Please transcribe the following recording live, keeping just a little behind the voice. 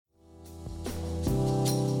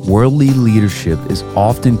Worldly leadership is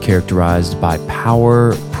often characterized by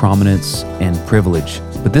power, prominence, and privilege.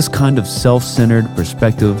 But this kind of self-centered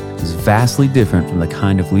perspective is vastly different from the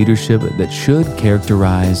kind of leadership that should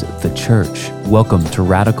characterize the church. Welcome to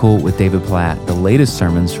Radical with David Platt, the latest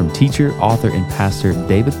sermons from teacher, author, and pastor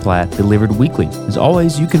David Platt, delivered weekly. As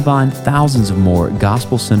always, you can find thousands of more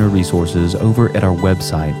gospel-centered resources over at our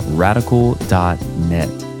website, radical.net.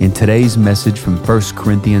 In today's message from 1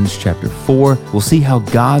 Corinthians chapter 4, we'll see how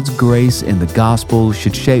God's grace and the gospel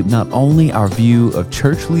should shape not only our view of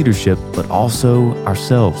church leadership, but also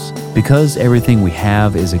ourselves. Because everything we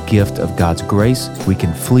have is a gift of God's grace, we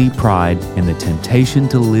can flee pride and the temptation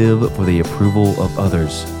to live for the approval of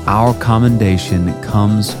others. Our commendation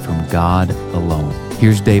comes from God alone.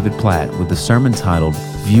 Here's David Platt with a sermon titled,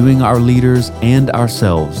 Viewing Our Leaders and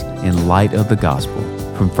Ourselves in Light of the Gospel,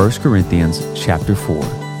 from 1 Corinthians chapter 4.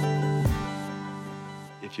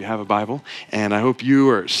 If you have a Bible, and I hope you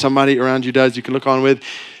or somebody around you does, you can look on with.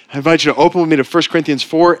 I invite you to open with me to 1 Corinthians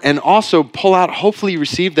 4 and also pull out, hopefully you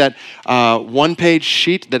received that one-page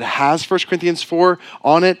sheet that has 1 Corinthians 4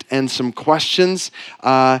 on it and some questions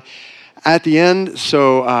at the end.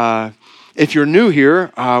 So if you're new here,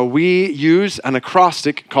 we use an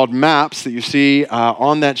acrostic called MAPS that you see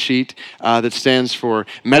on that sheet that stands for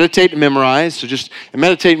meditate and memorize. So just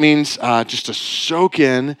meditate means just to soak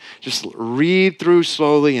in, just read through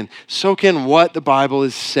slowly and soak in what the Bible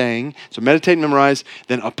is saying. So meditate and memorize,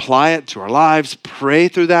 then apply it to our lives, pray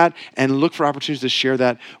through that, and look for opportunities to share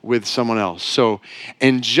that with someone else. So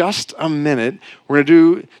in just a minute, we're going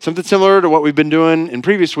to do something similar to what we've been doing in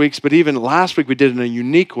previous weeks, but even last week we did it in a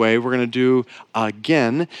unique way. We're going to do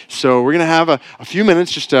again. So we're going to have a few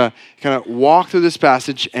minutes just to kind of walk through this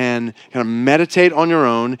passage and kind of meditate on your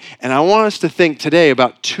own. And I want us to think today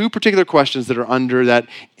about two particular questions that are under that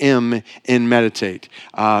M in meditate.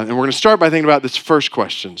 And we're going to start by thinking about this first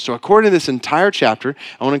question. So according to this entire chapter,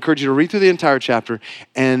 I want to encourage you to read through the entire chapter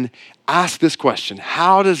and ask this question.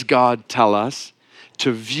 How does God tell us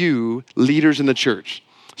to view leaders in the church?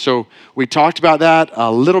 So we talked about that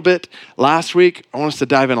a little bit last week. I want us to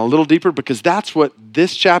dive in a little deeper because that's what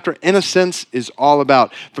this chapter, in a sense, is all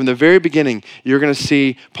about. From the very beginning, you're going to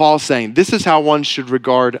see Paul saying, this is how one should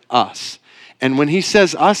regard us. And when he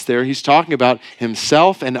says us there, he's talking about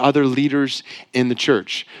himself and other leaders in the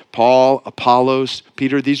church. Paul, Apollos,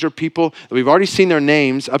 Peter, these are people that we've already seen their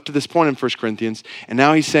names up to this point in 1 Corinthians. And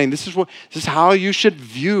now he's saying, this is how you should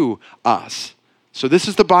view us. So this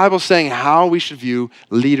is the Bible saying how we should view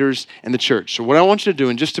leaders in the church. So what I want you to do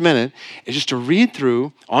in just a minute is just to read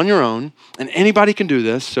through on your own, and anybody can do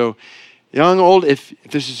this. So young, old, if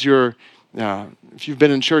this is your, if you've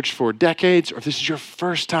been in church for decades, or if this is your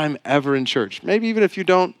first time ever in church, maybe even if you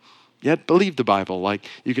don't yet believe the Bible, like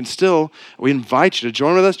you can still, we invite you to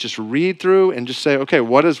join with us, just read through and just say, okay,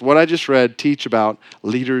 what does what I just read teach about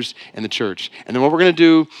leaders in the church? And then what we're going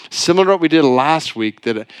to do, similar to what we did last week,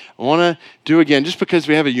 that I want to do again, just because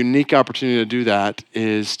we have a unique opportunity to do that,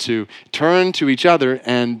 is to turn to each other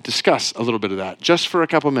and discuss a little bit of that, just for a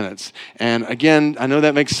couple minutes. And again, I know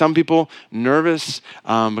that makes some people nervous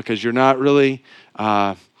because you're not really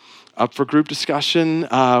up for group discussion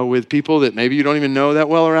with people that maybe you don't even know that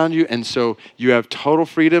well around you. And so you have total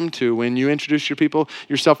freedom to, when you introduce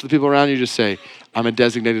yourself to the people around you, just say, I'm a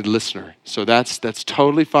designated listener. So that's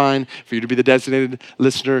totally fine for you to be the designated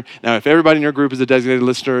listener. Now, if everybody in your group is a designated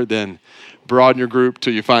listener, then broaden your group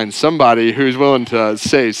till you find somebody who's willing to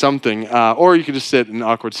say something, or you can just sit in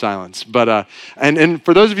awkward silence. But and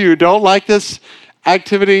for those of you who don't like this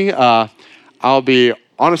activity, I'll be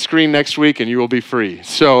on a screen next week, and you will be free.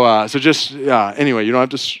 So just anyway, you don't have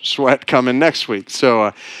to sweat coming next week. So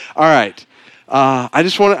all right, I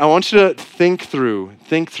want you to think through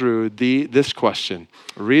this question,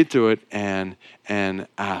 read through it, and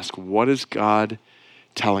ask, what is God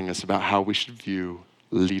telling us about how we should view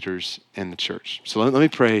leaders in the church? So let me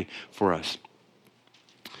pray for us.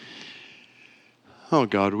 Oh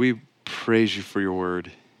God, we praise you for your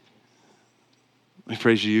word. We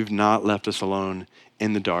praise you. You've not left us alone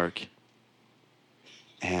in the dark.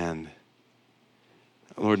 And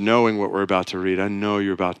Lord, knowing what we're about to read, I know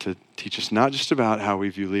you're about to teach us not just about how we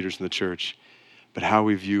view leaders in the church, but how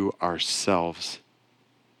we view ourselves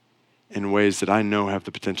in ways that I know have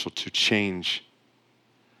the potential to change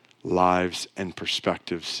lives and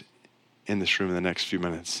perspectives in this room in the next few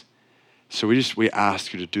minutes. So we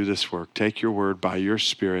ask you to do this work. Take your word by your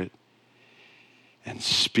Spirit and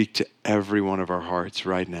speak to every one of our hearts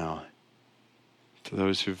right now. To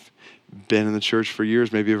those who've been in the church for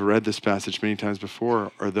years, maybe have read this passage many times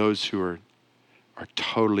before, or those who are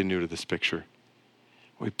totally new to this picture.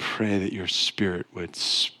 We pray that your Spirit would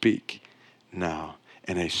speak now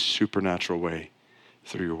in a supernatural way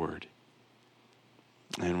through your word.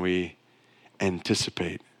 And we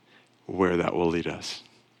anticipate where that will lead us.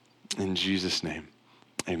 In Jesus' name,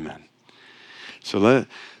 amen. So let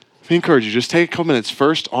me encourage you, just take a couple minutes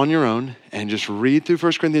first on your own and just read through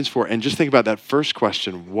 1 Corinthians 4 and just think about that first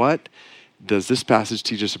question. What does this passage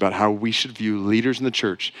teach us about how we should view leaders in the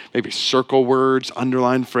church? Maybe circle words,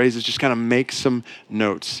 underline phrases, just kind of make some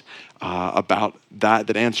notes about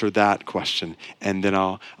that answer that question. And then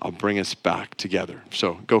I'll bring us back together.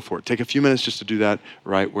 So go for it. Take a few minutes just to do that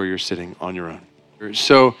right where you're sitting on your own.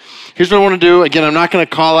 So here's what I want to do. Again, I'm not going to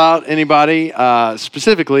call out anybody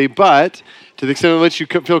specifically, but to the extent in which you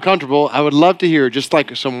feel comfortable, I would love to hear just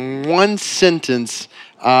like some one-sentence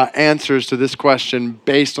answers to this question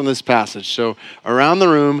based on this passage. So around the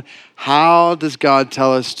room, how does God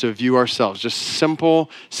tell us to view ourselves? Just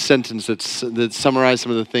simple sentence that summarize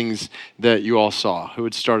some of the things that you all saw. Who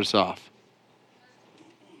would start us off?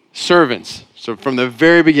 Servants. So from the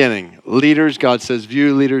very beginning, leaders, God says,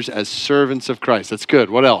 view leaders as servants of Christ. That's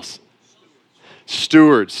good. What else?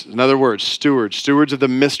 Stewards. Another word, stewards. Stewards of the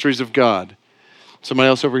mysteries of God. Somebody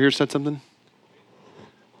else over here said something?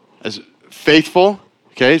 As faithful.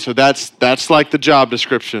 Okay, so that's like the job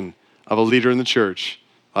description of a leader in the church.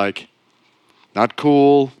 Like, not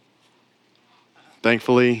cool,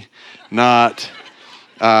 thankfully, not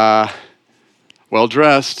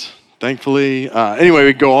well-dressed, thankfully. Anyway,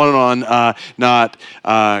 we go on and on. Not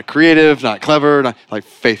creative, not clever, not, like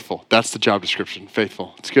faithful. That's the job description,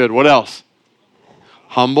 faithful. It's good. What else?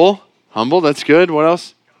 Humble, that's good. What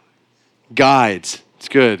else? Guides. It's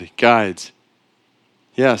good. Guides.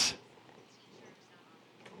 Yes.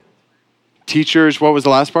 Teachers, what was the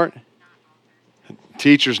last part?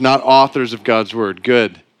 Teachers, not authors of God's word.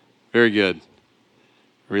 Good. Very good.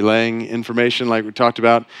 Relaying information like we talked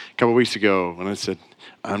about a couple weeks ago when I said,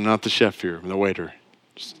 I'm not the chef here, I'm the waiter.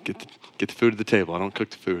 Just get the food at the table. I don't cook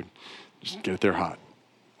the food. Just get it there hot.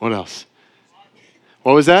 What else?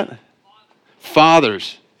 What was that?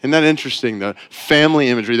 Fathers. Isn't that interesting? The family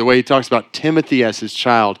imagery, the way he talks about Timothy as his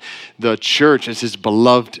child, the church as his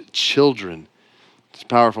beloved children. It's a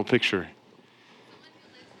powerful picture.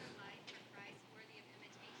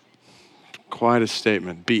 Quite a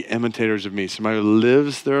statement. Be imitators of me. Somebody who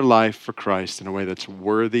lives their life for Christ in a way that's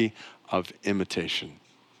worthy of imitation.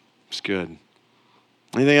 It's good.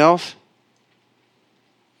 Anything else?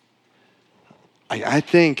 I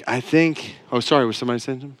think, oh, sorry, was somebody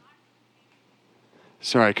saying something?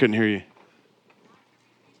 Sorry, I couldn't hear you.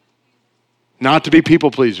 Not to be people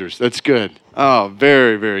pleasers. That's good. Oh,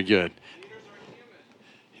 very, very good.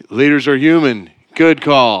 Leaders are human. Good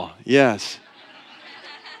call. Yes.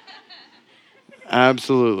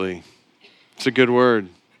 Absolutely. It's a good word.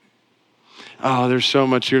 Oh, there's so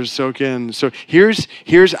much here to soak in. So here's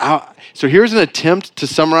an attempt to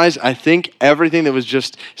summarize, I think, everything that was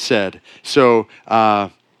just said. So I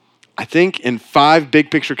think in 5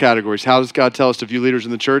 big picture categories, how does God tell us to view leaders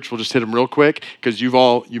in the church? We'll just hit them real quick because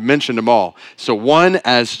you mentioned them all. So 1,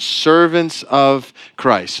 as servants of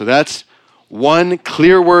Christ. So that's one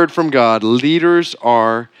clear word from God. Leaders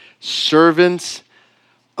are servants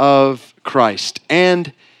of Christ.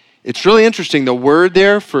 And it's really interesting. The word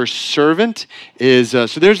there for servant is, so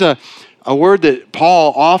there's a word that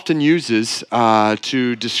Paul often uses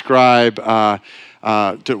to describe,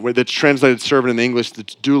 that's translated servant in the English,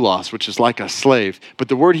 that's doulos, which is like a slave. But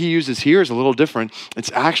the word he uses here is a little different.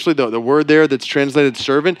 It's actually, the word there that's translated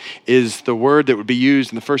servant is the word that would be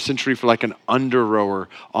used in the first century for like an under rower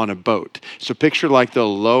on a boat. So picture like the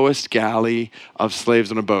lowest galley of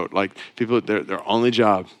slaves on a boat. Like people, their only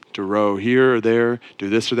job to row here or there, do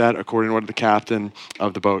this or that, according to what the captain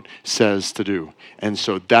of the boat says to do. And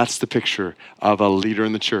so that's the picture of a leader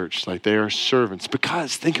in the church. Like they are servants.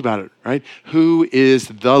 Because, think about it, right? Who is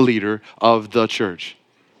the leader of the church?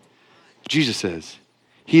 Jesus is.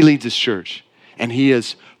 He leads his church. And he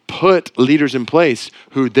has put leaders in place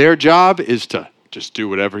who their job is to just do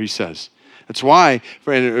whatever he says. That's why,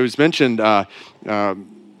 and it was mentioned,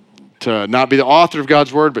 to not be the author of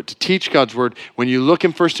God's word, but to teach God's word. When you look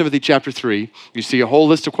in 1 Timothy chapter 3, you see a whole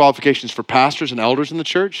list of qualifications for pastors and elders in the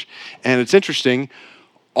church. And it's interesting,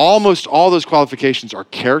 almost all those qualifications are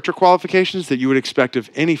character qualifications that you would expect of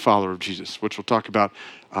any follower of Jesus, which we'll talk about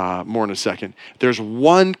more in a second. There's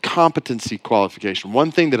one competency qualification, one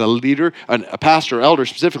thing that a leader, a pastor or elder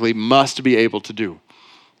specifically, must be able to do.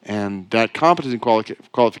 And that competency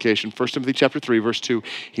qualification, 1 Timothy chapter 3, verse 2,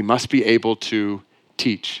 he must be able to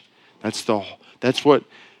teach. That's what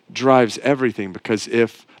drives everything, because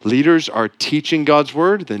if leaders are teaching God's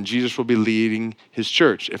word, then Jesus will be leading his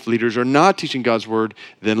church. If leaders are not teaching God's word,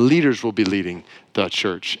 then leaders will be leading the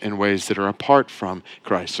church in ways that are apart from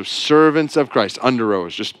Christ. So servants of Christ, under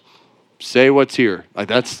rowers, just say what's here. Like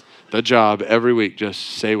that's the job every week, just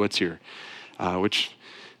say what's here. Which,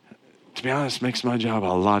 to be honest, makes my job a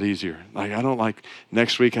lot easier. Like I don't like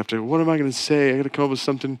next week have to, what am I going to say? I got to come up with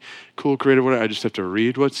something cool, creative, whatever. I just have to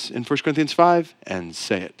read what's in 1 Corinthians 5 and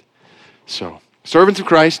say it. So, servants of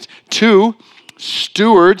Christ. 2,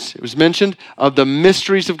 stewards, it was mentioned, of the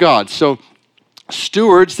mysteries of God. So,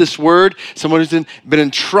 stewards, this word, someone who's been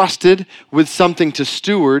entrusted with something to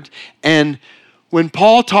steward. And when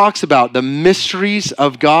Paul talks about the mysteries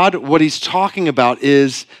of God, what he's talking about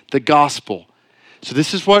is the gospel. So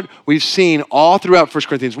this is what we've seen all throughout 1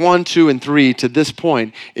 Corinthians 1, 2, and 3 to this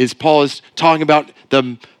point, is Paul is talking about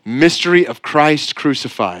the mystery of Christ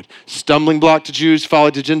crucified. Stumbling block to Jews,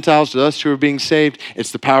 folly to Gentiles, to us who are being saved.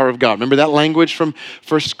 It's the power of God. Remember that language from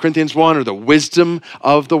 1 Corinthians 1, or the wisdom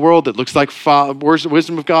of the world that looks like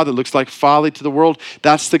wisdom of God that looks like folly to the world?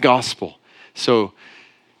 That's the gospel. So,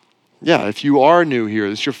 yeah, if you are new here,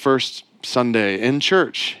 this is your first Sunday in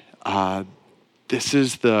church, this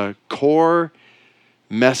is the core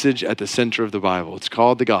message at the center of the Bible. It's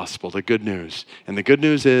called the gospel, the good news. And the good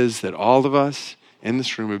news is that all of us in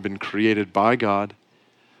this room have been created by God,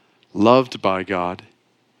 loved by God,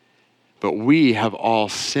 but we have all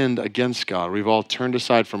sinned against God. We've all turned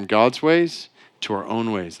aside from God's ways to our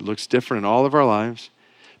own ways. It looks different in all of our lives,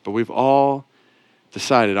 but we've all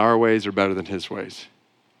decided our ways are better than his ways.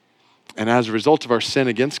 And as a result of our sin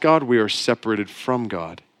against God, we are separated from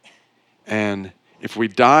God. And if we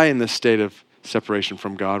die in this state of separation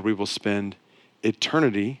from God, we will spend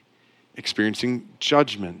eternity experiencing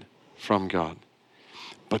judgment from God.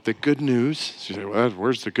 But the good news, so you say, well,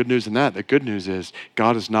 where's the good news in that? The good news is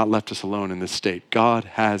God has not left us alone in this state. God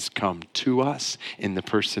has come to us in the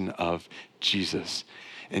person of Jesus.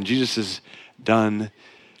 And Jesus has done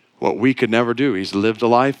what we could never do. He's lived a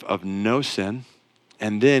life of no sin.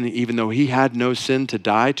 And then, even though he had no sin to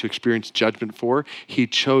die, to experience judgment for, he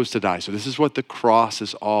chose to die. So this is what the cross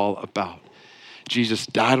is all about. Jesus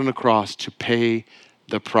died on the cross to pay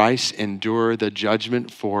the price, endure the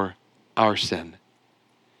judgment for our sin.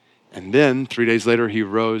 And then 3 days later, he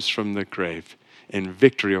rose from the grave in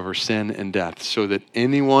victory over sin and death, so that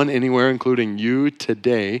anyone, anywhere, including you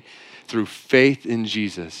today, through faith in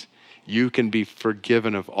Jesus, you can be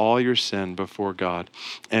forgiven of all your sin before God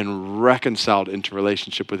and reconciled into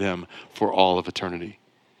relationship with him for all of eternity.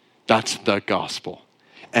 That's the gospel.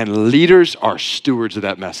 And leaders are stewards of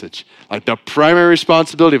that message. Like the primary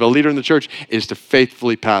responsibility of a leader in the church is to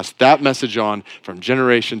faithfully pass that message on from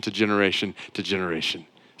generation to generation to generation.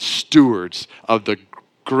 Stewards of the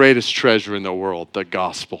greatest treasure in the world, the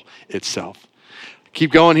gospel itself.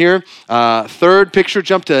 Keep going here. Third picture,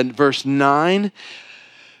 jump to verse 9.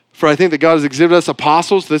 For I think that God has exhibited us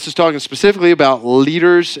apostles. This is talking specifically about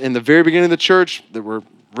leaders in the very beginning of the church that were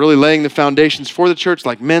really laying the foundations for the church,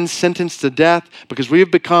 like men sentenced to death, because we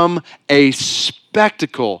have become a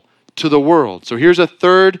spectacle to the world. So here's a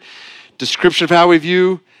third description of how we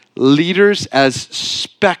view leaders as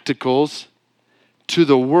spectacles to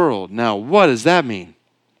the world. Now, what does that mean?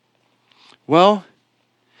 Well,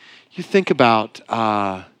 you think about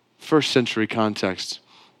first century context.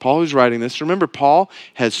 Paul who's writing this, remember Paul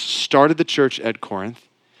has started the church at Corinth.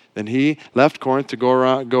 Then he left Corinth to go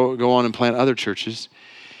on and plant other churches.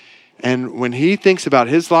 And when he thinks about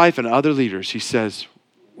his life and other leaders, he says,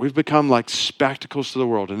 we've become like spectacles to the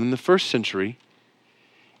world. And in the first century,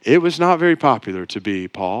 it was not very popular to be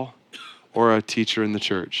Paul or a teacher in the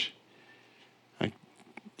church. Like,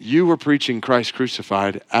 you were preaching Christ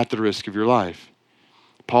crucified at the risk of your life.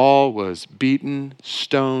 Paul was beaten,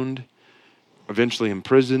 stoned, eventually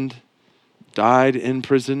imprisoned, died in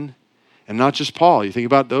prison. And not just Paul. You think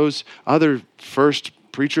about those other first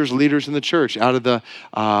preachers, leaders in the church. Out of the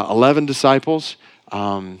 11 disciples,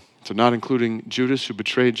 so not including Judas who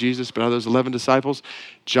betrayed Jesus, but out of those 11 disciples,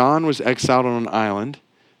 John was exiled on an island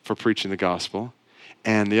for preaching the gospel.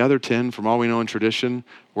 And the other 10, from all we know in tradition,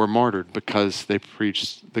 were martyred because they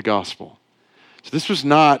preached the gospel. So this was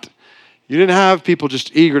not... You didn't have people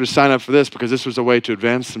just eager to sign up for this because this was a way to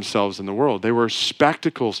advance themselves in the world. They were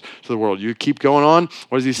spectacles to the world. You keep going on.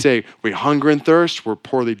 What does he say? We hunger and thirst. We're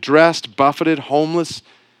poorly dressed, buffeted, homeless.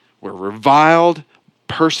 We're reviled,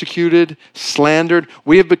 persecuted, slandered.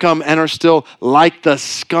 We have become and are still like the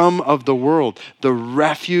scum of the world, the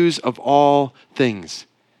refuse of all things.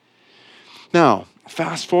 Now,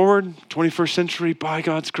 fast forward, 21st century, by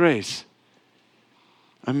God's grace.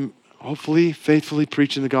 I'm hopefully, faithfully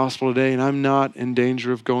preaching the gospel today, and I'm not in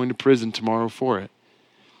danger of going to prison tomorrow for it.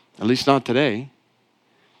 at least not today,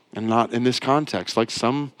 and not in this context, like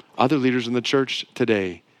some other leaders in the church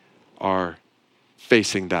today are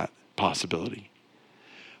facing that possibility.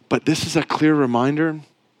 But this is a clear reminder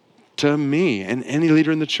to me and any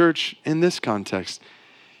leader in the church in this context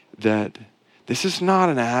that this is not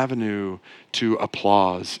an avenue to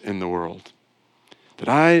applause in the world. That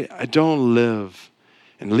I don't live,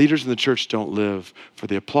 and leaders in the church don't live for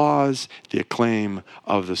the applause, the acclaim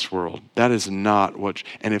of this world. That is not what,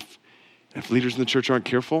 and if leaders in the church aren't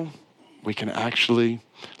careful, we can actually,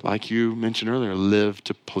 like you mentioned earlier, live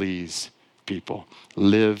to please people,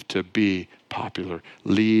 live to be popular,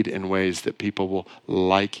 lead in ways that people will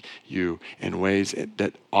like you, in ways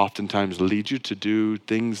that oftentimes lead you to do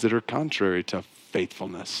things that are contrary to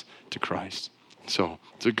faithfulness to Christ. So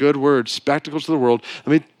it's a good word, spectacles to the world.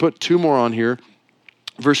 Let me put two more on here.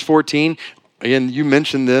 Verse 14, again, you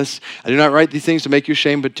mentioned this. I do not write these things to make you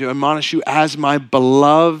ashamed, but to admonish you as my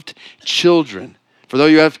beloved children. For though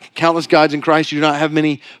you have countless guides in Christ, you do not have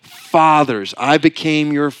many fathers. I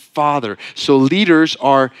became your father. So leaders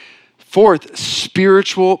are, fourth,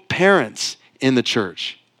 spiritual parents in the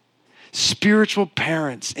church. Spiritual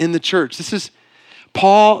parents in the church.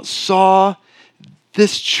 Paul saw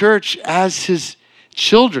this church as his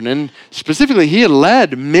children, and specifically he had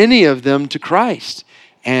led many of them to Christ.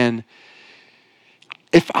 And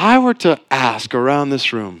if I were to ask around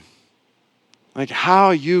this room, like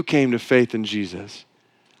how you came to faith in Jesus,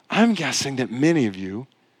 I'm guessing that many of you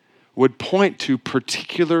would point to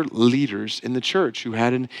particular leaders in the church who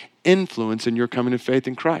had an influence in your coming to faith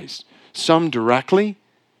in Christ. Some directly,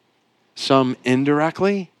 some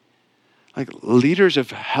indirectly. Like leaders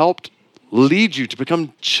have helped lead you to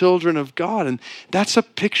become children of God. And that's a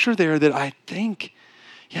picture there that I think,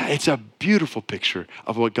 it's a beautiful picture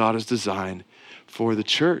of what God has designed for the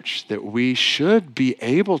church, that we should be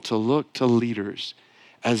able to look to leaders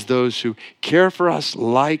as those who care for us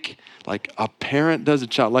like a parent does a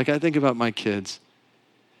child. Like I think about my kids.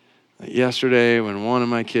 Yesterday when one of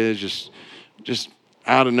my kids just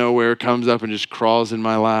out of nowhere comes up and just crawls in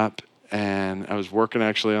my lap, and I was working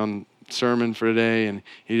actually on sermon for today, and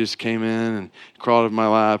he just came in and crawled in my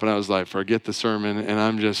lap, and I was like, forget the sermon, and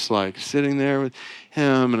I'm just like sitting there with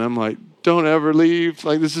him, and I'm like, don't ever leave,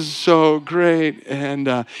 like this is so great. And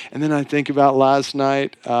then I think about last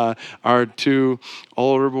night, our two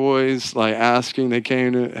older boys they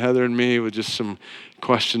came to Heather and me with just some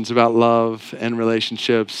questions about love and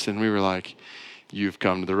relationships, and we were like, you've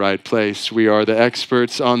come to the right place. We are the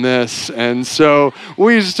experts on this. And so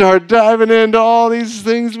we start diving into all these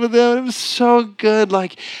things with them. It was so good.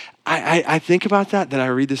 Like, I think about that I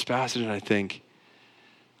read this passage and I think,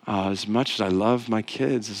 as much as I love my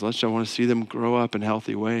kids, as much as I want to see them grow up in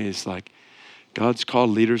healthy ways, like God's called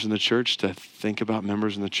leaders in the church to think about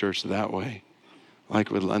members in the church that way. Like,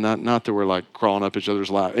 not that we're like crawling up each other's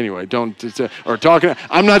lap. Anyway, or talking.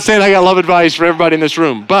 I'm not saying I got love advice for everybody in this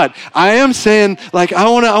room, but I am saying, like, I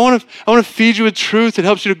want to feed you with truth that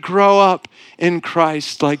helps you to grow up in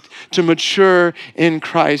Christ, like to mature in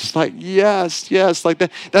Christ. Like, yes, like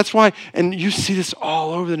that. That's why, and you see this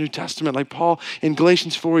all over the New Testament. Like Paul in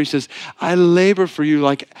Galatians 4, he says, I labor for you,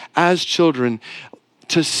 like as children,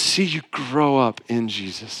 to see you grow up in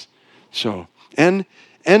Jesus. So, and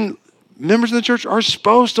members of the church are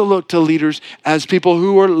supposed to look to leaders as people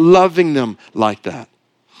who are loving them like that.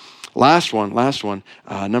 Last one,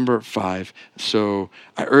 number 5. So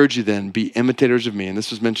I urge you then, be imitators of me. And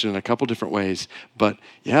this was mentioned in a couple different ways. But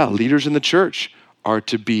leaders in the church are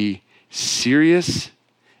to be serious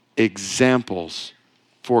examples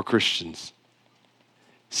for Christians.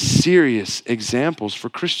 Serious examples for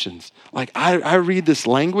Christians. Like I read this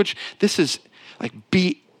language. This is like,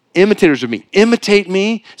 be imitators of me. Imitate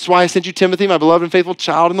me. That's why I sent you Timothy, my beloved and faithful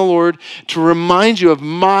child in the Lord, to remind you of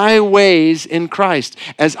my ways in Christ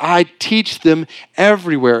as I teach them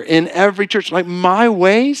everywhere, in every church. Like my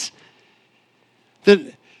ways?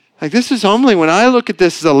 This is humbling when I look at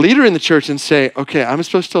this as a leader in the church and say, okay, I'm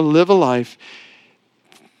supposed to live a life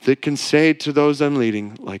that can say to those I'm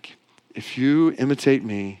leading, like, if you imitate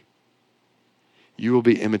me, you will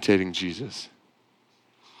be imitating Jesus.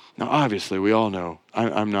 Now, obviously, we all know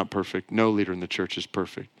I'm not perfect. No leader in the church is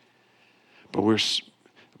perfect. But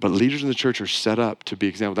leaders in the church are set up to be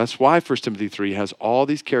examples. That's why 1 Timothy 3 has all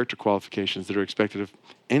these character qualifications that are expected of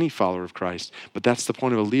any follower of Christ. But that's the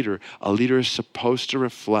point of a leader. A leader is supposed to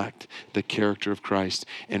reflect the character of Christ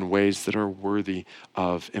in ways that are worthy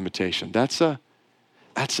of imitation. That's a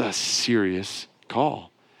serious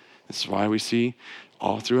call. That's why we see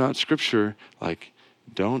all throughout Scripture, like,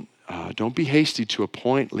 don't be hasty to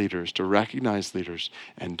appoint leaders, to recognize leaders,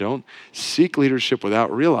 and don't seek leadership without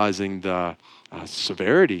realizing the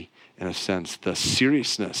severity, in a sense, the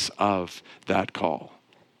seriousness of that call.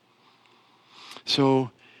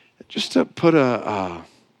 So just to put at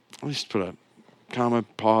least put a comma,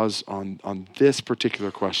 pause on this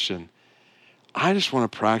particular question, I just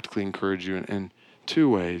want to practically encourage you in two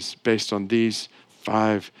ways based on these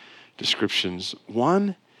 5 descriptions.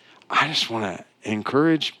 One, I just want to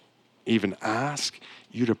encourage, even ask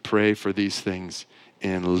you to pray for these things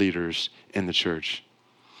in leaders in the church.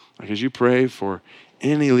 Like as you pray for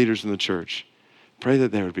any leaders in the church, pray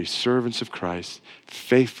that they would be servants of Christ,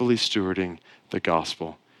 faithfully stewarding the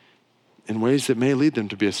gospel in ways that may lead them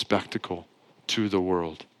to be a spectacle to the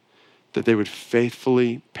world, that they would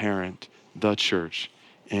faithfully parent the church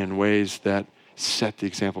in ways that set the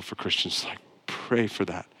example for Christians. Like, pray for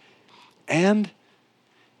that. And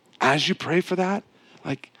as you pray for that,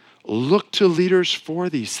 like, look to leaders for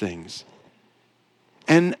these things.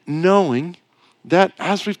 And knowing that,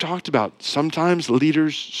 as we've talked about, sometimes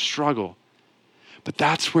leaders struggle. But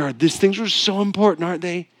that's where these things are so important, aren't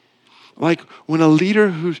they? Like when a leader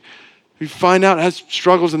who you find out has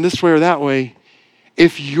struggles in this way or that way,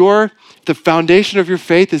 if the foundation of your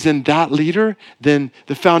faith is in that leader, then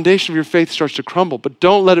the foundation of your faith starts to crumble. But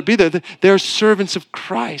don't let it be there. They're servants of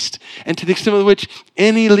Christ. And to the extent to which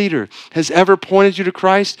any leader has ever pointed you to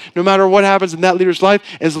Christ, no matter what happens in that leader's life,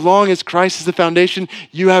 as long as Christ is the foundation,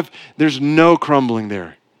 there's no crumbling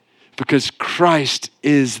there. Because Christ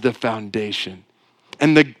is the foundation.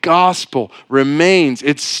 And the gospel remains.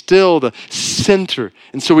 It's still the center.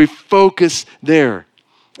 And so we focus there.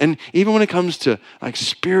 And even when it comes to like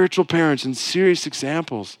spiritual parents and serious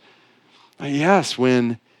examples, yes,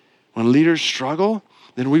 when leaders struggle,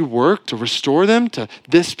 then we work to restore them to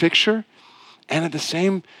this picture. And at the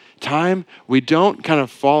same time, we don't kind of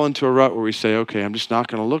fall into a rut where we say, okay, I'm just not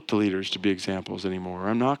going to look to leaders to be examples anymore.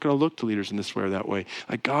 I'm not going to look to leaders in this way or that way.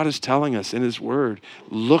 Like God is telling us in his word,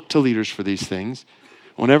 look to leaders for these things.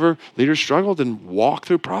 Whenever leaders struggle, then walk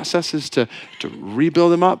through processes to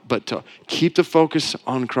rebuild them up, but to keep the focus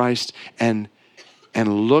on Christ and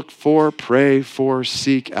look for, pray for,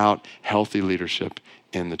 seek out healthy leadership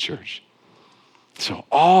in the church. So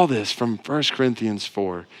all this from 1 Corinthians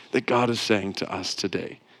 4 that God is saying to us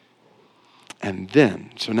today. And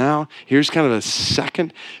then, so now here's kind of a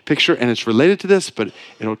second picture, and it's related to this, but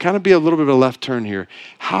it'll kind of be a little bit of a left turn here.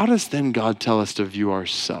 How does then God tell us to view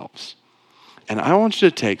ourselves? And I want you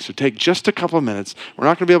to take just a couple of minutes. We're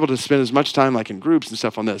not going to be able to spend as much time like in groups and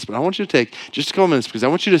stuff on this, but I want you to take just a couple of minutes because I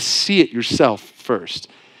want you to see it yourself first.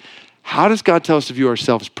 How does God tell us to view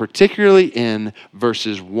ourselves, particularly in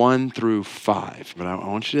verses 1 through 5? But I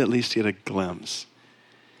want you to at least get a glimpse,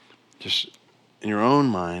 just in your own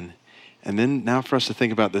mind. And then now for us to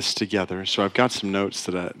think about this together. So I've got some notes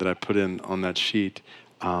that I put in on that sheet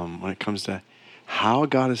when it comes to how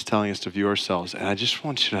God is telling us to view ourselves. And I just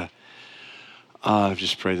want you to I've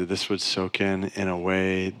just prayed that this would soak in a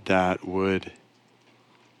way that would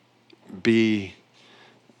be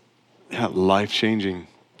life-changing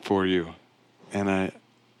for you. And I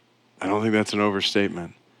don't think that's an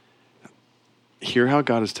overstatement. Hear how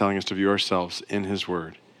God is telling us to view ourselves in his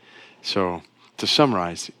word. So to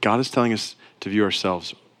summarize, God is telling us to view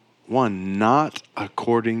ourselves, one, not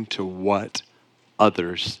according to what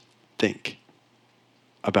others think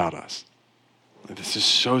about us. This is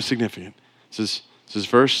so significant. This is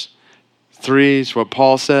verse 3. It's what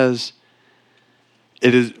Paul says.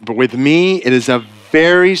 But with me, it is a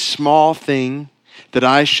very small thing that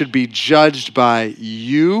I should be judged by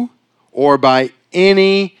you or by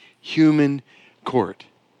any human court.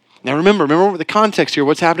 Now remember the context here,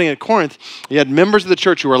 what's happening at Corinth. You had members of the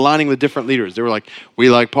church who were aligning with different leaders. They were like, we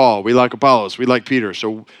like Paul, we like Apollos, we like Peter.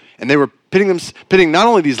 And they were pitting not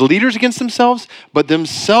only these leaders against themselves, but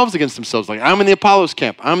themselves against themselves. Like, I'm in the Apollos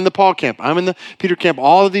camp, I'm in the Paul camp, I'm in the Peter camp.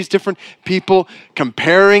 All of these different people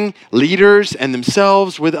comparing leaders and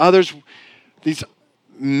themselves with others, these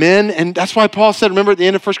men. And that's why Paul said, remember at the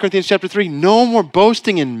end of 1 Corinthians chapter 3, no more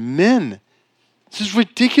boasting in men. This is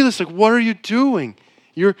ridiculous. Like, what are you doing?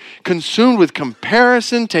 You're consumed with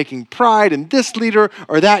comparison, taking pride in this leader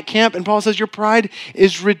or that camp. And Paul says your pride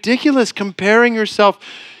is ridiculous, comparing yourself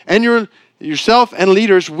and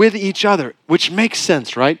leaders with each other, which makes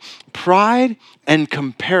sense, right? Pride and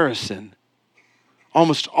comparison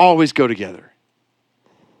almost always go together.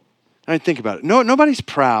 I mean, think about it. Nobody's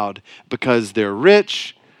proud because they're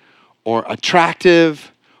rich or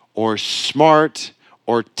attractive or smart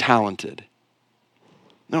or talented.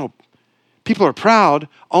 No. People are proud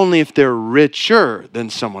only if they're richer than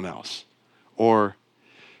someone else, or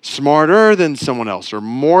smarter than someone else, or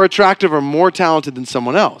more attractive or more talented than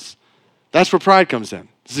someone else. That's where pride comes in.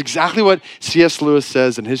 This is exactly what C.S. Lewis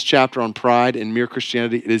says in his chapter on pride and mere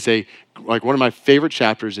Christianity. It is like one of my favorite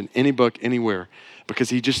chapters in any book, anywhere,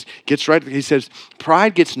 because he just gets right. He says,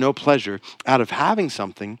 pride gets no pleasure out of having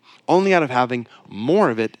something, only out of having more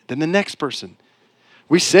of it than the next person.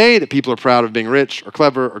 We say that people are proud of being rich or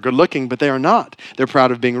clever or good looking, but they are not. They're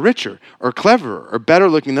proud of being richer or cleverer or better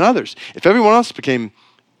looking than others. If everyone else became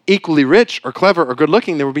equally rich or clever or good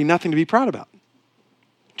looking, there would be nothing to be proud about.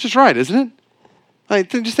 Which is right, isn't it? Like,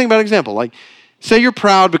 just think about an example. Like, say you're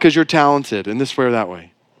proud because you're talented in this way or that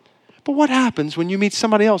way. But what happens when you meet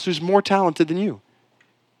somebody else who's more talented than you?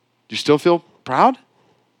 Do you still feel proud?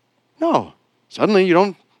 No. Suddenly you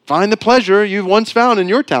don't find the pleasure you've once found in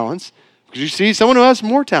your talents because you see someone who has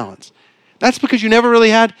more talents. That's because you never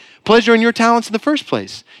really had pleasure in your talents in the first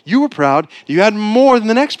place. You were proud you had more than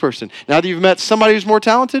the next person. Now that you've met somebody who's more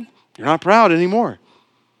talented, you're not proud anymore.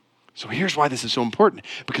 So here's why this is so important.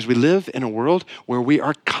 Because we live in a world where we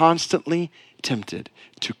are constantly tempted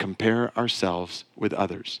to compare ourselves with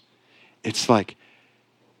others. It's like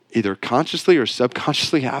either consciously or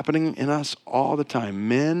subconsciously happening in us all the time.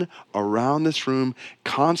 Men around this room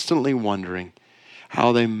constantly wondering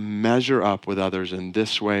how they measure up with others in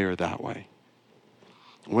this way or that way.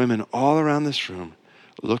 Women all around this room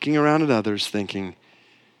looking around at others thinking,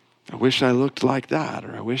 I wish I looked like that,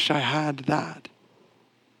 or I wish I had that.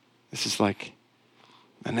 This is like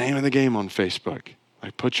the name of the game on Facebook.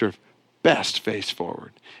 Like, put your best face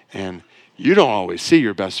forward. And you don't always see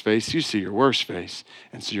your best face. You see your worst face.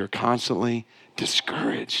 And so you're constantly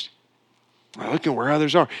discouraged. Looking where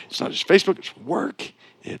others are. It's not just Facebook, it's work.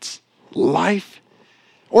 It's life.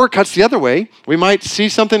 Or it cuts the other way. We might see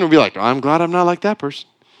something and be like, I'm glad I'm not like that person.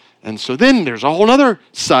 And so then there's a whole other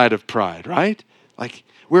side of pride, right? Like,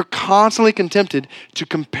 we're constantly tempted to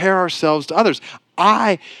compare ourselves to others.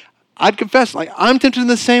 I'd confess, like, I'm tempted in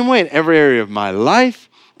the same way in every area of my life,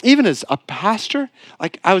 even as a pastor.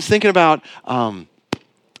 Like, I was thinking about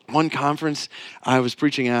one conference I was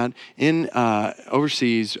preaching at in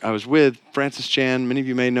overseas. I was with Francis Chan. Many of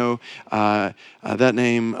you may know that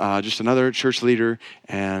name, just another church leader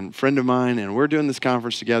and friend of mine, and we're doing this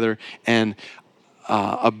conference together. And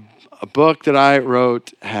a book that I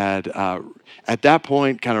wrote had, at that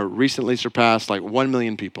point, kind of recently surpassed like 1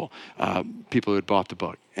 million people who had bought the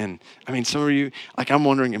book. And I mean, some of you, like, I'm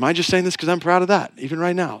wondering, am I just saying this because I'm proud of that, even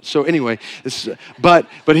right now? So anyway, but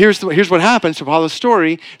here's what happened. So follow the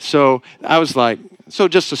story. So I was like, so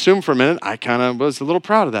just assume for a minute, I kind of was a little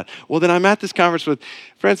proud of that. Well, then I'm at this conference with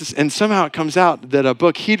Francis, and somehow it comes out that a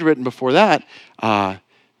book he'd written before that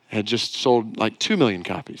had just sold like 2 million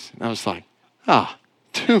copies. And I was like,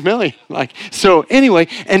 2 million. Like, so anyway,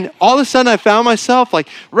 and all of a sudden I found myself like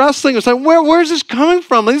wrestling. It's like, where's this coming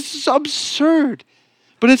from? Like, this is absurd.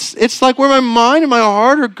 But it's like where my mind and my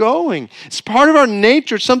heart are going. It's part of our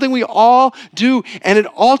nature. It's something we all do, and it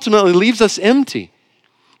ultimately leaves us empty.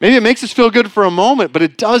 Maybe it makes us feel good for a moment, but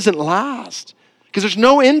it doesn't last. Because there's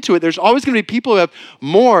no end to it. There's always going to be people who have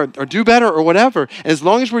more or do better or whatever. And as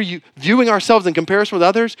long as we're viewing ourselves in comparison with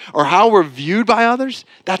others or how we're viewed by others,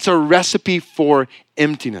 that's a recipe for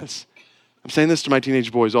emptiness. I'm saying this to my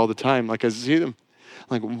teenage boys all the time. Like, I see them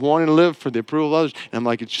like wanting to live for the approval of others. And I'm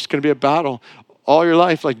like, it's just going to be a battle all your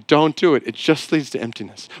life. Like, don't do it. It just leads to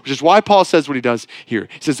emptiness. Which is why Paul says what he does here.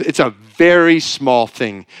 He says, it's a very small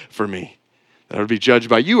thing for me that I would be judged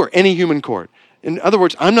by you or any human court. In other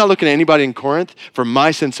words, I'm not looking at anybody in Corinth for my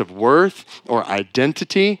sense of worth or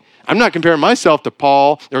identity. I'm not comparing myself to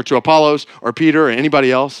Paul or to Apollos or Peter or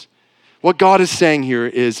anybody else. What God is saying here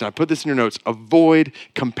is, and I put this in your notes, avoid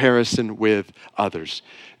comparison with others.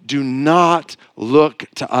 Do not look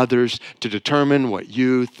to others to determine what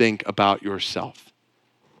you think about yourself.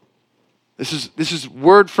 This is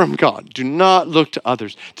word from God. Do not look to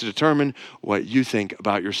others to determine what you think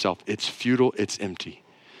about yourself. It's futile, it's empty.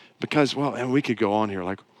 Because, well, and we could go on here,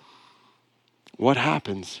 like, what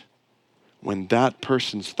happens when that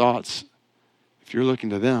person's thoughts, if you're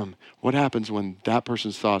looking to them, what happens when that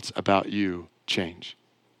person's thoughts about you change?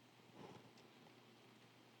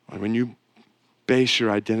 When you base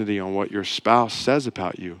your identity on what your spouse says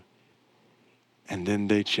about you, and then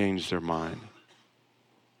they change their mind,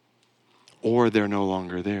 or they're no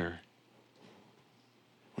longer there.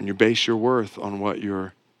 When you base your worth on what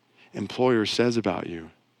your employer says about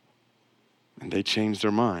you, and they change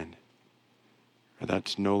their mind, or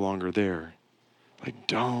that's no longer there. Like,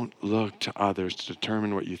 don't look to others to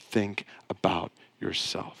determine what you think about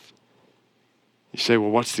yourself. You say,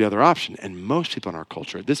 well, what's the other option? And most people in our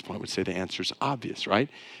culture at this point would say the answer is obvious, right?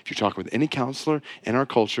 If you're talking with any counselor in our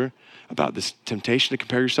culture about this temptation to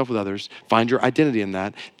compare yourself with others, find your identity in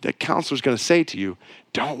that, the counselor's going to say to you,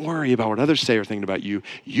 don't worry about what others say or think about you.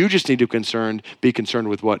 You just need to be concerned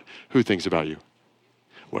with who thinks about you,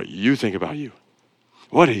 what you think about you.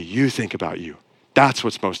 What do you think about you? That's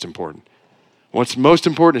what's most important. What's most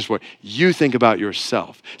important is what you think about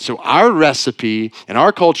yourself. So our recipe in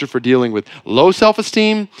our culture for dealing with low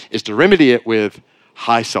self-esteem is to remedy it with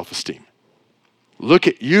high self-esteem. Look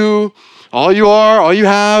at you, all you are, all you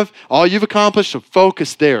have, all you've accomplished, so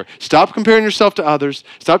focus there. Stop comparing yourself to others.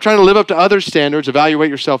 Stop trying to live up to others' standards. Evaluate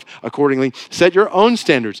yourself accordingly. Set your own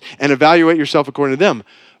standards and evaluate yourself according to them.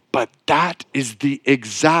 But that is the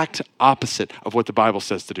exact opposite of what the Bible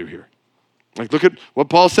says to do here. Like, look at what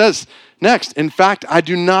Paul says next. In fact, I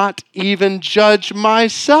do not even judge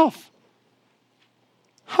myself.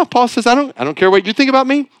 Paul says, I don't care what you think about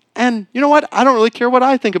me. And you know what? I don't really care what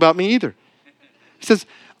I think about me either. He says,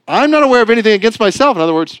 I'm not aware of anything against myself. In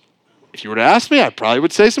other words, if you were to ask me, I probably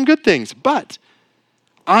would say some good things. But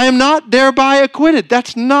I am not thereby acquitted.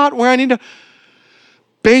 That's not where I need to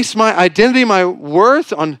base my identity, my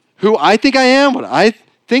worth on who I think I am, what I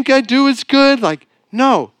think I do is good.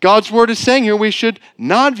 No, God's word is saying here we should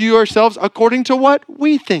not view ourselves according to what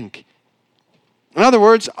we think. In other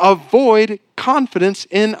words, avoid confidence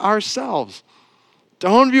in ourselves.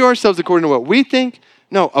 Don't view ourselves according to what we think.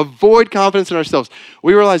 No, avoid confidence in ourselves.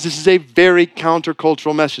 We realize this is a very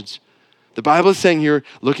countercultural message. The Bible is saying here,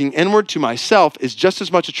 looking inward to myself is just as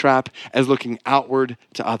much a trap as looking outward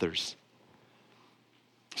to others.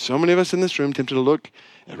 So many of us in this room tempted to look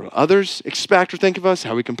at what others expect or think of us,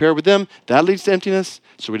 how we compare with them. That leads to emptiness.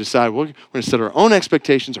 So we decide we're going to set our own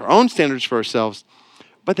expectations, our own standards for ourselves.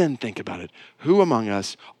 But then think about it. Who among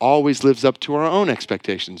us always lives up to our own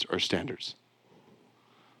expectations or standards?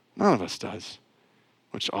 None of us does,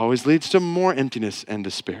 which always leads to more emptiness and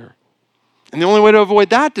despair. And the only way to avoid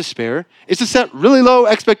that despair is to set really low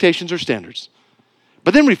expectations or standards.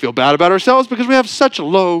 But then we feel bad about ourselves because we have such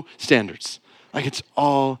low standards. Like it's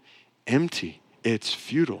all empty. It's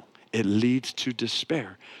futile. It leads to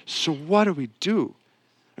despair. So what do we do?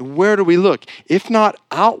 And where do we look? If not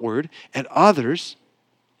outward at others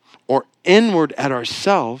or inward at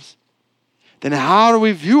ourselves, then how do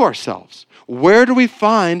we view ourselves? Where do we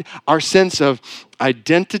find our sense of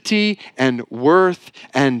identity and worth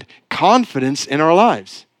and confidence in our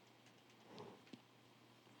lives?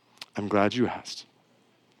 I'm glad you asked.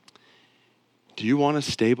 Do you want a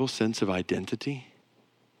stable sense of identity?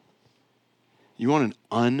 You want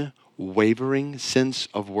an unwavering sense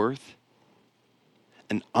of worth?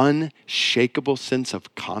 An unshakable sense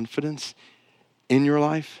of confidence in your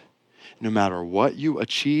life? No matter what you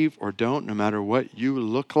achieve or don't, no matter what you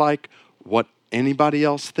look like, what anybody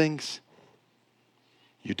else thinks,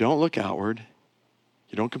 you don't look outward.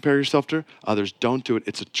 You don't compare yourself to others. Don't do it.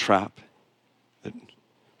 It's a trap that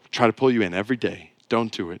try to pull you in every day.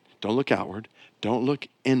 Don't do it. Don't look outward. Don't look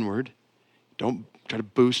inward. Don't try to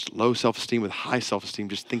boost low self-esteem with high self-esteem,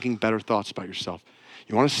 just thinking better thoughts about yourself.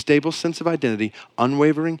 You want a stable sense of identity,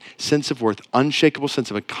 unwavering sense of worth, unshakable sense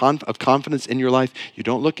of confidence in your life. You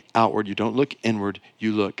don't look outward. You don't look inward.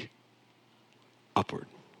 You look upward.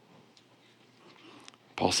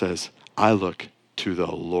 Paul says, I look to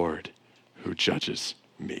the Lord who judges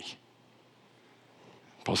me.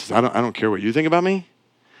 Paul says, I don't care what you think about me.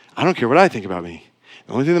 I don't care what I think about me.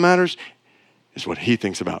 The only thing that matters is what he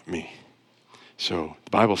thinks about me. So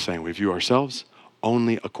the Bible's saying we view ourselves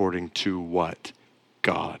only according to what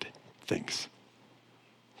God thinks.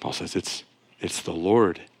 Paul says it's the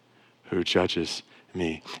Lord who judges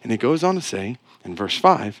me. And he goes on to say in verse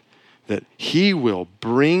 5 that he will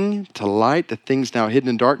bring to light the things now hidden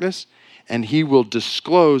in darkness, and he will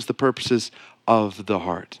disclose the purposes of the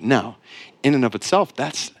heart. Now, in and of itself,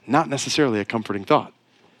 that's not necessarily a comforting thought.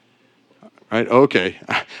 Right? Okay,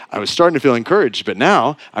 I was starting to feel encouraged, but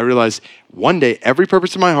now I realize one day every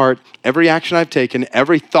purpose of my heart, every action I've taken,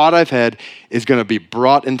 every thought I've had is going to be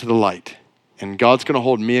brought into the light, and God's going to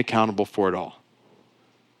hold me accountable for it all.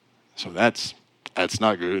 So that's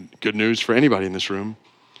not good news for anybody in this room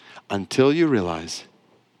until you realize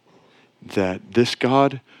that this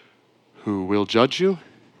God who will judge you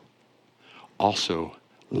also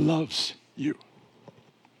loves you.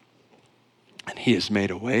 And he has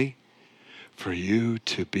made a way for you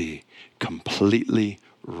to be completely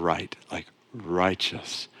right, like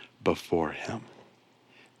righteous before him,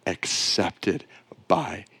 accepted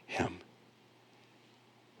by him.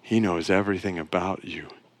 He knows everything about you,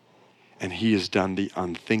 And he has done the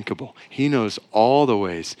unthinkable. He knows all the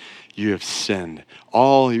ways you have sinned,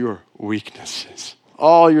 all your weaknesses,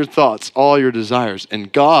 all your thoughts, all your desires.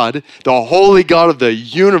 And God, the holy God of the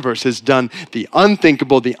universe, has done the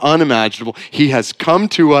unthinkable, the unimaginable. He has come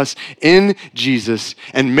to us in Jesus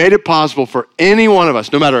and made it possible for any one of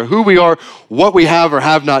us, no matter who we are, what we have or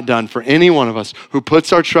have not done, for any one of us who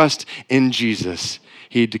puts our trust in Jesus,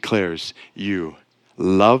 he declares you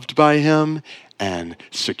loved by him and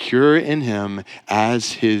secure in him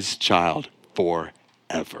as his child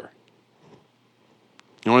forever.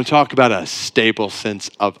 You want to talk about a stable sense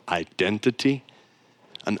of identity,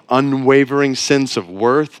 an unwavering sense of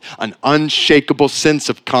worth, an unshakable sense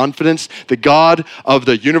of confidence? The God of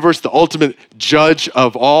the universe, the ultimate judge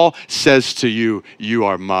of all, says to you, you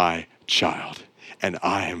are my child, and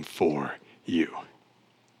I am for you.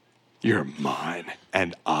 You're mine,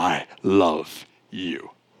 and I love you.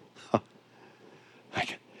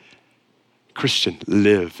 Like, Christian,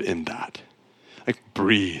 live in that. Like,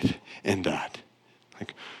 breathe in that.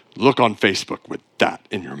 Like, look on Facebook with that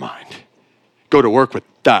in your mind. Go to work with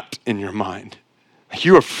that in your mind. Like,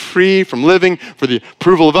 you are free from living for the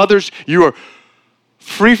approval of others. You are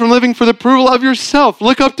free from living for the approval of yourself.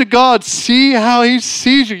 Look up to God. See how he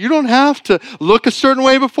sees you. You don't have to look a certain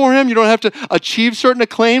way before him. You don't have to achieve certain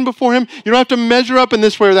acclaim before him. You don't have to measure up in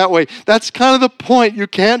this way or that way. That's kind of the point. You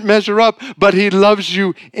can't measure up, but he loves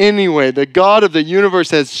you anyway. The God of the universe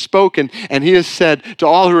has spoken, and he has said to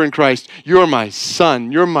all who are in Christ, you're my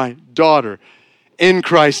son, you're my daughter. In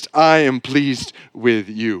Christ, I am pleased with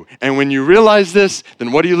you. And when you realize this,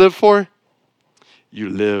 then what do you live for? You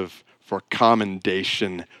live for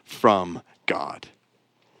commendation from God.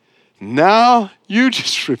 Now you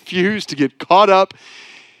just refuse to get caught up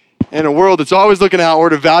in a world that's always looking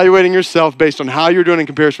outward, evaluating yourself based on how you're doing in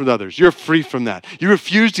comparison with others. You're free from that. You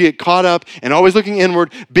refuse to get caught up and always looking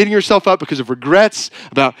inward, beating yourself up because of regrets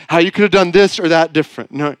about how you could have done this or that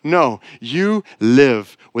different. No, you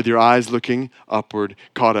live with your eyes looking upward,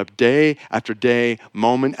 caught up day after day,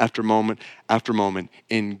 moment after moment after moment,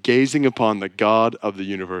 in gazing upon the God of the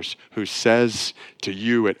universe who says to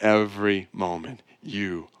you at every moment,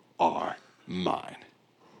 you are mine.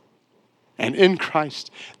 And in Christ,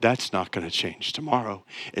 that's not going to change tomorrow.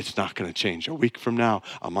 It's not going to change a week from now,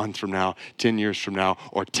 a month from now, 10 years from now,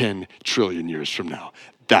 or 10 trillion years from now.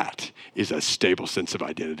 That is a stable sense of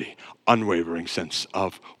identity, unwavering sense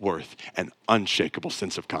of worth, and unshakable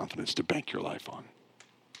sense of confidence to bank your life on.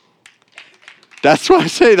 That's why I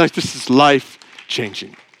say, like, this is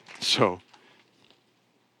life-changing. So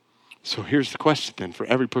here's the question then for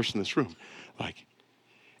every person in this room. Like,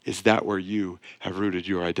 is that where you have rooted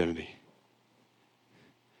your identity?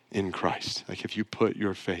 In Christ. Like, if you put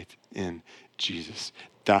your faith in Jesus,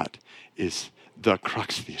 that is the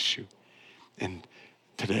crux of the issue. And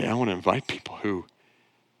today I want to invite people who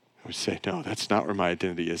would say, no, that's not where my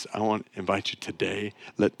identity is. I want to invite you today.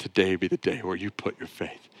 Let today be the day where you put your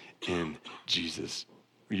faith in Jesus.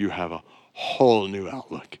 Where you have a whole new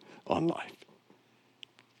outlook on life.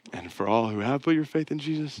 And for all who have put your faith in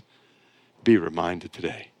Jesus, be reminded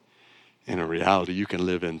today in a reality you can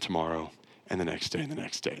live in tomorrow and the next day and the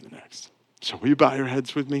next day and the next. So will you bow your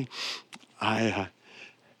heads with me? I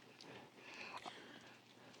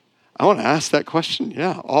want to ask that question,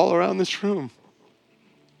 all around this room.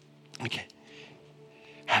 Okay.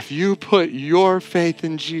 Have you put your faith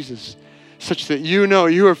in Jesus such that you know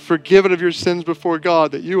you are forgiven of your sins before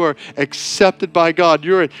God, that you are accepted by God,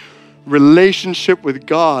 you're in relationship with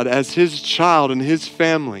God as his child and his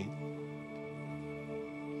family?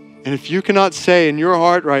 And if you cannot say in your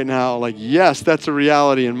heart right now, like, yes, that's a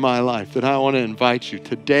reality in my life, then I want to invite you.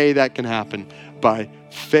 Today that can happen by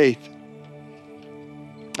faith.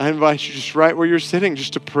 I invite you just right where you're sitting,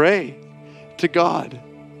 just to pray to God.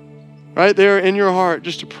 Right there in your heart,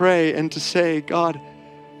 just to pray and to say, God,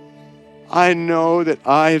 I know that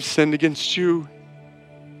I have sinned against you.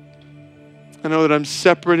 I know that I'm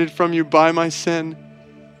separated from you by my sin.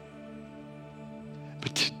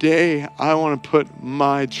 But today, I want to put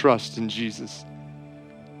my trust in Jesus.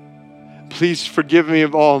 Please forgive me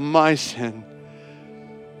of all my sin.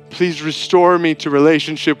 Please restore me to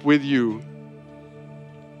relationship with you.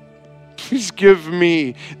 Please give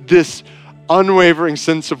me this unwavering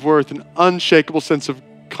sense of worth, an unshakable sense of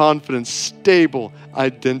confidence, stable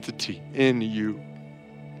identity in you,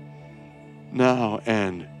 now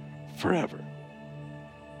and forever.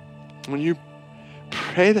 When you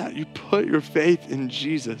pray that, you put your faith in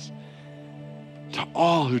Jesus. To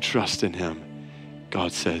all who trust in him,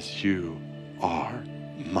 God says, you are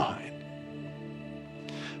mine.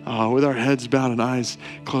 With our heads bowed and eyes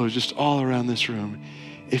closed, just all around this room,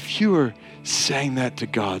 if you are saying that to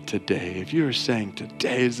God today, if you are saying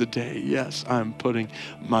today is the day, yes, I'm putting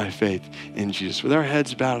my faith in Jesus. With our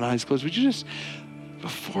heads bowed and eyes closed, would you just,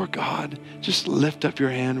 before God, just lift up your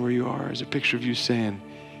hand where you are as a picture of you saying,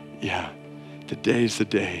 yeah, today is the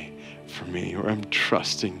day for me, where I'm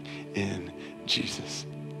trusting in Jesus.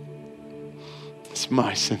 It's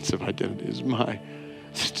my sense of identity, it's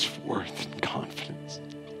worth and confidence.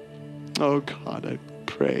 Oh God, I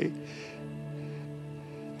pray,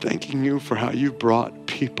 thanking you for how you brought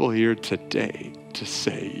people here today to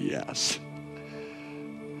say yes.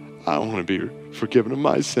 I want to be forgiven of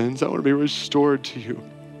my sins. I want to be restored to you.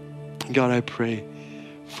 God, I pray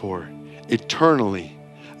for eternally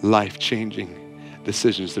life-changing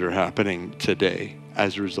decisions that are happening today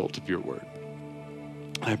as a result of your word.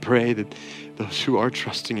 I pray that those who are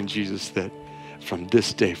trusting in Jesus, that from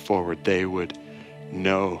this day forward, they would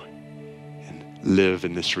know and live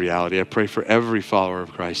in this reality. I pray for every follower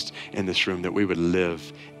of Christ in this room that we would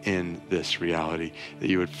live in this reality, that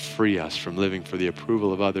you would free us from living for the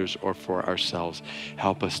approval of others or for ourselves.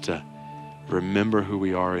 Help us to remember who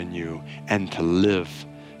we are in you and to live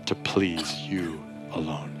to please you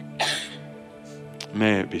alone.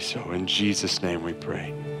 May it be so. In Jesus' name we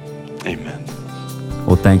pray. Amen.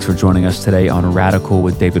 Well, thanks for joining us today on Radical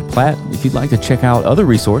with David Platt. If you'd like to check out other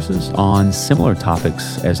resources on similar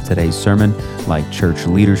topics as today's sermon, like church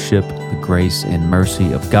leadership, the grace and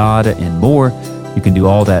mercy of God, and more, you can do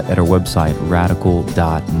all that at our website,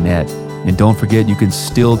 radical.net. And don't forget, you can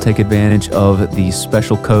still take advantage of the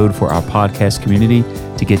special code for our podcast community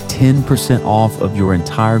to get 10% off of your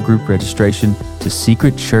entire group registration to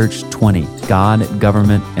Secret Church 20, God,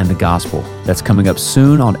 Government, and the Gospel. That's coming up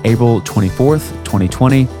soon on April 24th,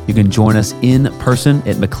 2020. You can join us in person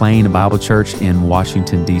at McLean Bible Church in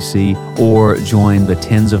Washington, D.C., or join the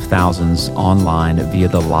tens of thousands online via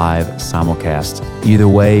the live simulcast. Either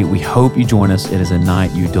way, we hope you join us. It is a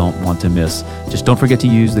night you don't want to miss. Just don't forget to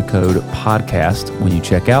use the code PODCAST when you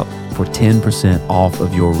check out for 10% off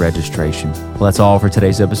of your registration. Well, that's all for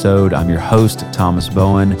today's episode. I'm your host, Thomas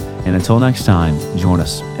Bowen, and until next time, join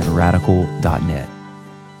us at radical.net.